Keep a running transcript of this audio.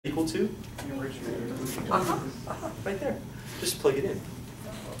equal to? Right there. Just plug it in.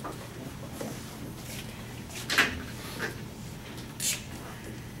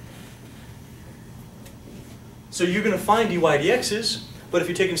 So you're going to find dy dx's, but if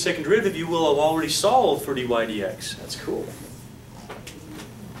you're taking second derivative, you will have already solved for dy dx. That's cool.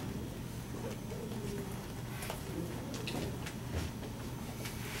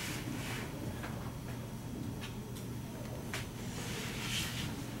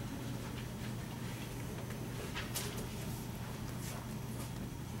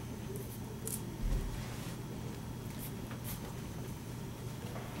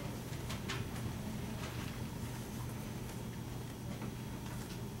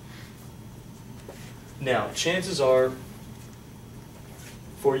 Now, chances are,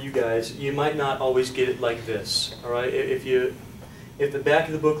 for you guys, you might not always get it like this. All right, if the back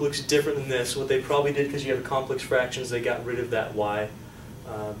of the book looks different than this, what they probably did, because you have complex fractions, they got rid of that y.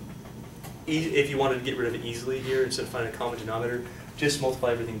 If you wanted to get rid of it easily here, instead of finding a common denominator, just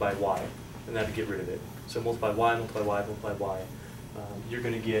multiply everything by y, and that would get rid of it. So multiply y, multiply y, multiply y. You're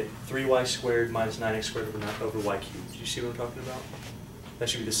going to get 3y squared minus 9x squared over y cubed. Do you see what I'm talking about? That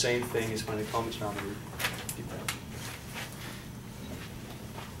should be the same thing as finding a common denominator. Do that.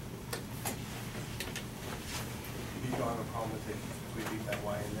 You don't have a problem with it if we leave that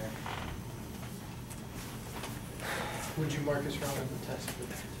y in there? Would you mark us wrong on the test for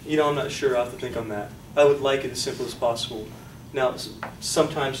that? You know, I'm not sure. I have to think on that. I would like it as simple as possible. Now,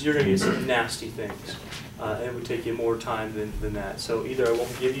 sometimes you're going to get some nasty things. And it would take you more time than that. So either I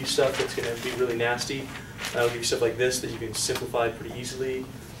won't give you stuff that's going to be really nasty, I'll give you stuff like this that you can simplify pretty easily,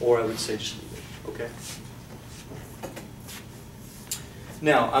 or I would say just leave it, okay?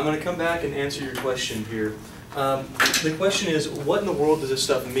 Now, I'm going to come back and answer your question here. The question is, what in the world does this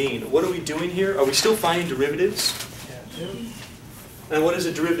stuff mean? What are we doing here? Are we still finding derivatives? Yeah. And what does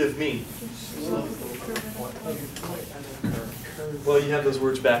a derivative mean? Well, you have those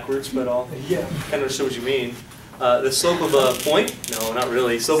words backwards, but I'll kind of understand what you mean. The slope of a point? No, not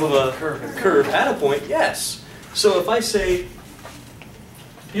really. Slope of a curve at a point? Yes. So if I say,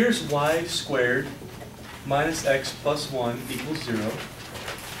 here's y squared minus x plus 1 equals 0,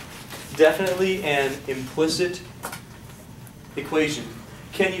 definitely an implicit equation.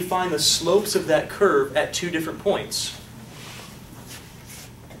 Can you find the slopes of that curve at two different points?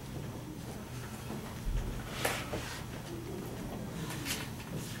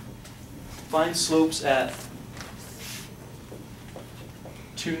 Find slopes at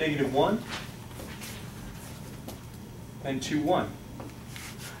 2, -1 and 2, 1.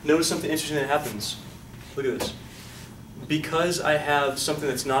 Notice something interesting that happens. Look at this. Because I have something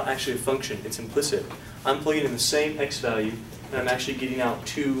that's not actually a function, it's implicit, I'm plugging in the same x value, and I'm actually getting out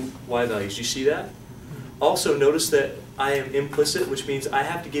two y values. Do you see that? Also, notice that I am implicit, which means I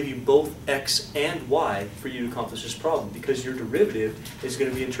have to give you both x and y for you to accomplish this problem, because your derivative is going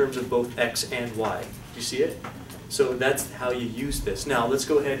to be in terms of both x and y. Do you see it? So that's how you use this. Now, let's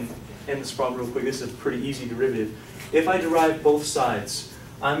go ahead and end this problem real quick. This is a pretty easy derivative. If I derive both sides,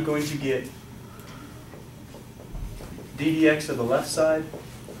 I'm going to get d dx of the left side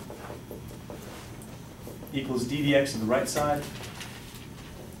equals d dx of the right side.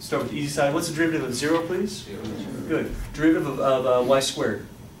 Start with the easy side. What's the derivative of 0, please? 0. Good. Derivative of y squared?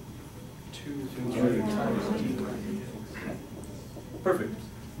 2 times d. Perfect.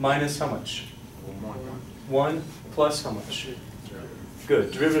 Minus how much? 1 plus how much?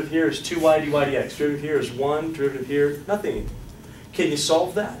 Good. Derivative here is 2y dy dx. Derivative here is 1. Derivative here, nothing. Can you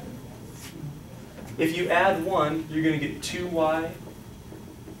solve that? If you add 1, you're going to get 2y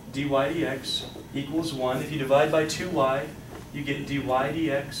dy dx equals 1. If you divide by 2y, you get dy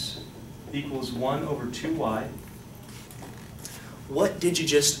dx equals 1 over 2y. What did you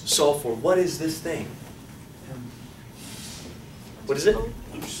just solve for? What is this thing? What is it?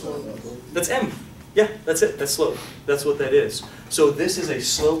 That's m. Yeah, that's it. That's slope. That's what that is. So this is a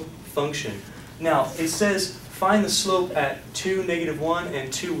slope function. Now, it says find the slope at 2, -1, and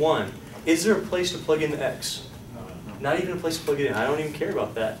 2, 1. Is there a place to plug in the x? Not even a place to plug it in. I don't even care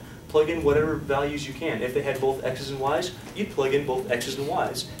about that. Plug in whatever values you can. If they had both x's and y's, you'd plug in both x's and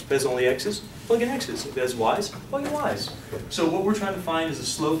y's. If it has only x's, plug in x's. If it has y's, plug in y's. So what we're trying to find is the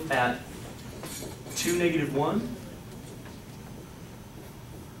slope at 2, -1,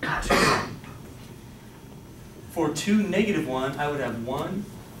 2. For 2, -1, I would have 1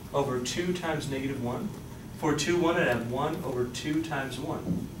 over 2 times -1. For 2, 1, I'd have 1 over 2 times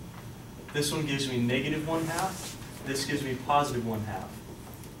 1. This one gives me -1/2. This gives me +1/2.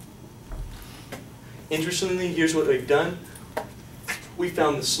 Interestingly, here's what we've done. We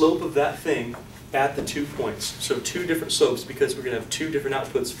found the slope of that thing at the 2 points. So 2 different slopes because we're going to have 2 different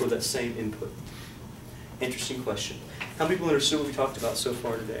outputs for that same input. Interesting question. How many people understood what we talked about so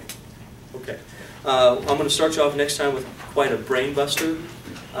far today? Okay. I'm going to start you off next time with quite a brain buster.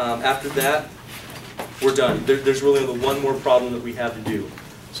 After that, we're done. There's really only one more problem that we have to do.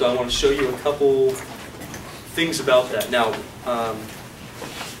 So I want to show you a couple things about that. Now,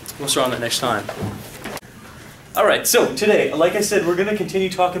 we'll start on that next time. All right, so today, like I said, we're going to continue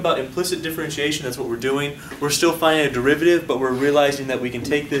talking about implicit differentiation. That's what we're doing. We're still finding a derivative, but we're realizing that we can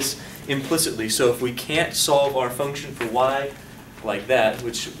take this implicitly. So if we can't solve our function for y like that,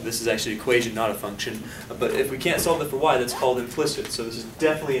 which this is actually an equation, not a function, but if we can't solve it for y, that's called implicit. So this is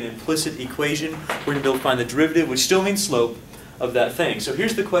definitely an implicit equation. We're going to be able to find the derivative, which still means slope, of that thing. So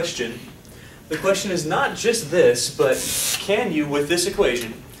here's the question. The question is not just this, but can you, with this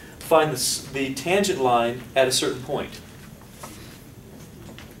equation, find the tangent line at a certain point?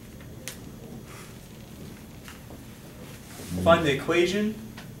 Find the equation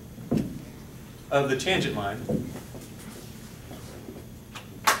of the tangent line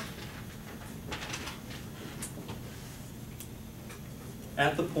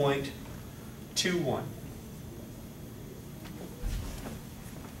at the point 2, 1.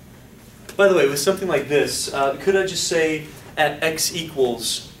 By the way, with something like this, could I just say at x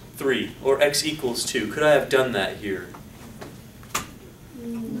equals 3 or x equals 2? Could I have done that here?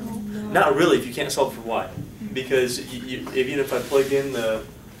 No. Not really if you can't solve for y. Because even if I plugged in the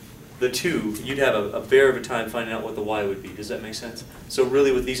 2, you'd have a bear of a time finding out what the y would be. Does that make sense? So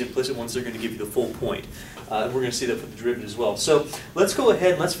really with these implicit ones, they're going to give you the full point. We're going to see that for the derivative as well. So let's go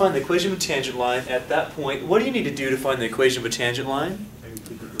ahead and let's find the equation of a tangent line at that point. What do you need to do to find the equation of a tangent line?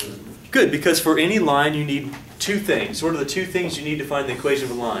 Good, because for any line you need 2 things. What are the 2 things you need to find the equation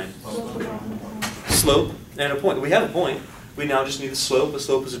of a line? Slope and a point. We have a point. We now just need a slope. A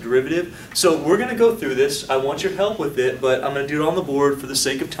slope is a derivative. So we're going to go through this. I want your help with it, but I'm going to do it on the board for the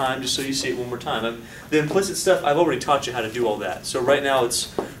sake of time, just so you see it one more time. The implicit stuff, I've already taught you how to do all that. So right now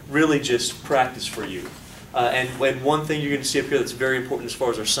it's really just practice for you. And one thing you're going to see up here that's very important as far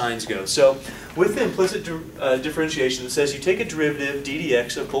as our signs go. So with the implicit differentiation, it says you take a derivative, d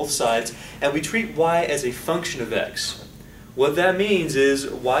dx, of both sides, and we treat y as a function of x. What that means is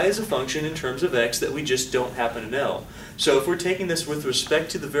y is a function in terms of x that we just don't happen to know. So if we're taking this with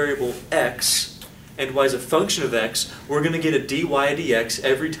respect to the variable x, and y is a function of x, we're going to get a dy dx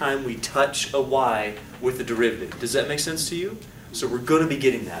every time we touch a y with the derivative. Does that make sense to you? So we're going to be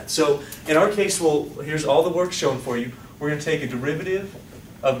getting that. So in our case, here's all the work shown for you. We're going to take a derivative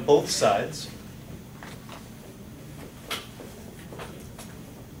of both sides.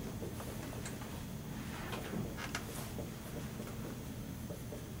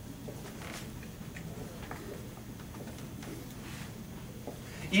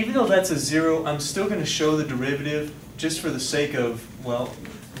 Even though that's a 0, I'm still going to show the derivative just for the sake of, well,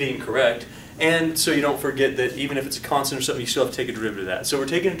 being correct. And so you don't forget that even if it's a constant or something, you still have to take a derivative of that. So we're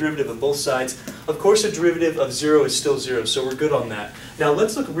taking a derivative of both sides. Of course, a derivative of 0 is still 0, so we're good on that. Now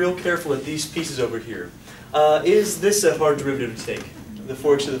let's look real careful at these pieces over here. Is this a hard derivative to take? The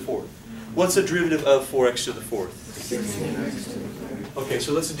 4x to the 4th. What's a derivative of 4x to the 4th? 16x. Okay,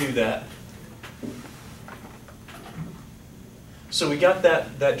 so let's do that. So we got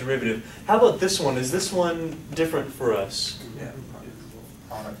that derivative. How about this one? Is this one different for us? Yeah,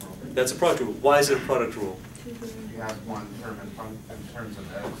 product rule. That's a product rule. Why is it a product rule? You have one term in terms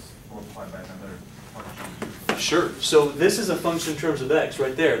of x multiplied by another function. Sure. So this is a function in terms of x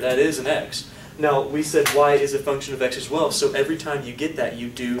right there. That is an x. Now, we said y is a function of x as well. So every time you get that, you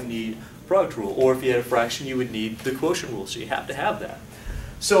do need product rule. Or if you had a fraction, you would need the quotient rule. So you have to have that.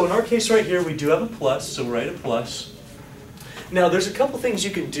 So in our case right here, we do have a plus. So we'll write a plus. Now, there's a couple things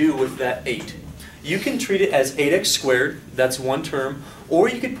you can do with that 8. You can treat it as 8x squared, that's one term, or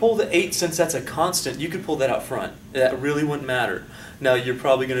you could pull the 8, since that's a constant, you could pull that out front. That really wouldn't matter. Now, you're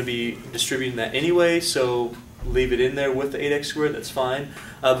probably going to be distributing that anyway, so leave it in there with the 8x squared, that's fine.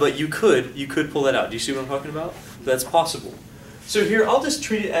 But you could pull that out. Do you see what I'm talking about? That's possible. So here, I'll just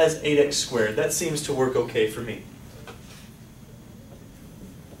treat it as 8x squared. That seems to work okay for me.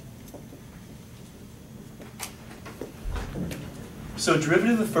 So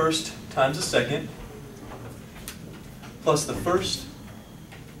derivative of the first times the second plus the first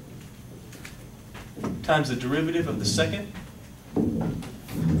times the derivative of the second.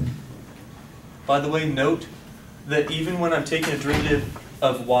 By the way, note that even when I'm taking a derivative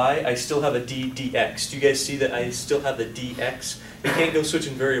of y, I still have a dx. Do you guys see that I still have the dx? You can't go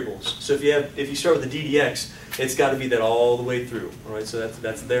switching variables. So if you start with the ddx, it's got to be that all the way through. All right, so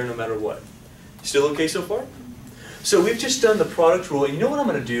that's there no matter what. Still okay so far? So we've just done the product rule, and you know what I'm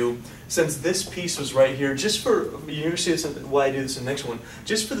going to do? Since this piece was right here, just for, you're going to see this, why I do this in the next one,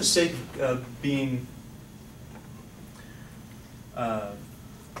 just for the sake of being, have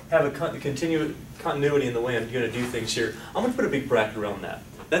a continuity in the way I'm going to do things here, I'm going to put a big bracket around that.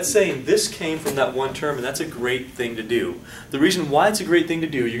 That's saying this came from that one term, and that's a great thing to do. The reason why it's a great thing to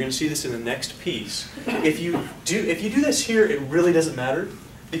do, you're going to see this in the next piece. If you do this here, it really doesn't matter,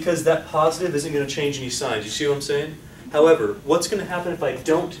 because that positive isn't going to change any signs. You see what I'm saying? However, what's going to happen if I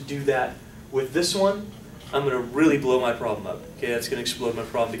don't do that with this one? I'm going to really blow my problem up. Okay, that's going to explode my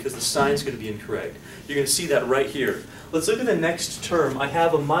problem because the sign's going to be incorrect. You're going to see that right here. Let's look at the next term. I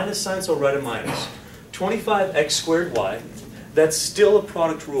have a minus sign, so I'll write a minus. 25x squared y. That's still a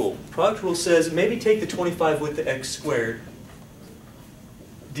product rule. Product rule says maybe take the 25 with the x squared.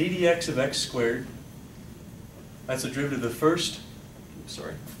 d dx of x squared. That's the derivative of the first.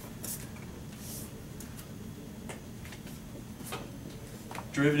 Sorry.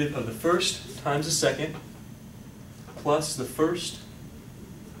 Derivative of the first times the second plus the first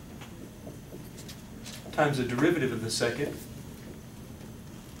times the derivative of the second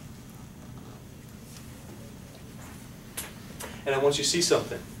and I want you to see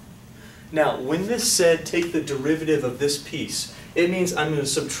something. Now, when this said take the derivative of this piece, it means I'm going to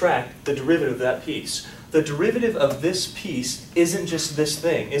subtract the derivative of that piece. The derivative of this piece isn't just this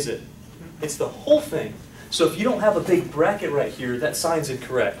thing, is it? It's the whole thing. So if you don't have a big bracket right here, that sign's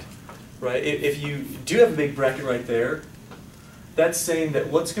incorrect, right? If you do have a big bracket right there, that's saying that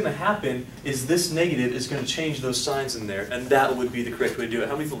what's going to happen is this negative is going to change those signs in there, and that would be the correct way to do it.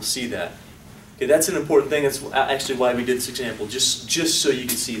 How many people see that? Okay, that's an important thing. That's actually why we did this example, just so you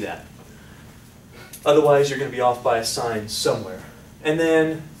can see that. Otherwise, you're going to be off by a sign somewhere. And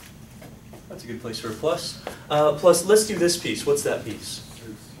then, that's a good place for a plus. Plus, let's do this piece. What's that piece?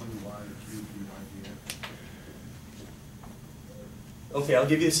 Okay, I'll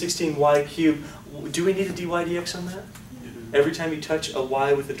give you the 16y cubed. Do we need a dy dx on that? Every time you touch a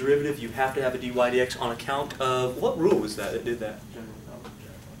y with a derivative, you have to have a dy dx on account of, what rule was that did that?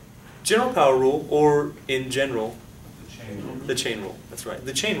 General power rule, or in general, the chain rule. That's right.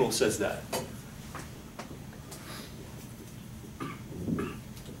 The chain rule says that.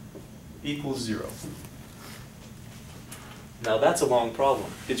 Equals 0. Now that's a long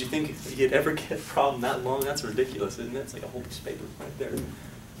problem. Did you think you'd ever get a problem that long? That's ridiculous, isn't it? It's like a whole piece of paper right there.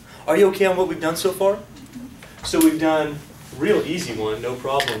 Are you okay on what we've done so far? So we've done real easy one, no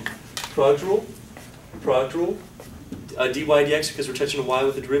problem. Product rule, dy dx because we're touching a y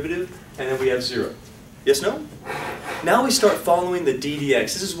with a derivative, and then we have 0. Yes, no? Now we start following the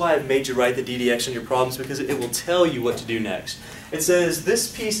ddx. This is why I've made you write the ddx on your problems, because it will tell you what to do next. It says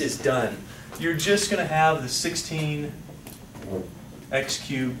this piece is done. You're just going to have the 16x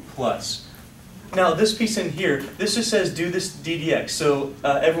cubed plus. Now this piece in here, this just says do this ddx. So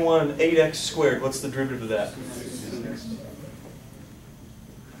everyone, 8x squared, what's the derivative of that?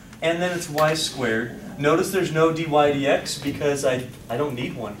 And then it's y squared. Notice there's no dy dx because I don't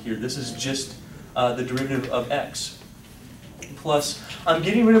need one here. This is just the derivative of x. Plus, I'm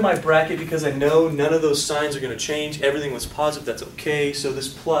getting rid of my bracket because I know none of those signs are going to change. Everything was positive, that's okay. So this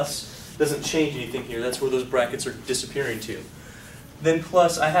plus doesn't change anything here. That's where those brackets are disappearing to. Then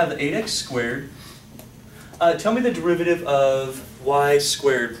plus, I have the 8x squared. Tell me the derivative of y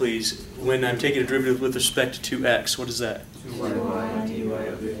squared, please, when I'm taking a derivative with respect to x. What is that? 2y dy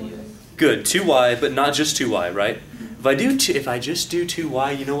over dx. Good, 2y, but not just 2y, right? If I just do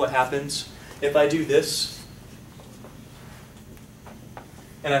 2y, you know what happens? If I do this,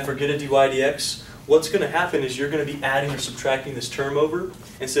 and I forget a dy dx, what's going to happen is you're going to be adding or subtracting this term over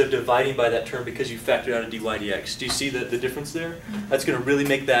instead of dividing by that term because you factored out a dy dx. Do you see the difference there? That's going to really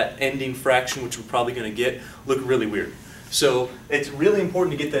make that ending fraction, which we're probably going to get, look really weird. So it's really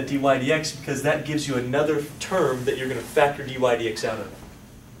important to get that dy dx because that gives you another term that you're going to factor dy dx out of.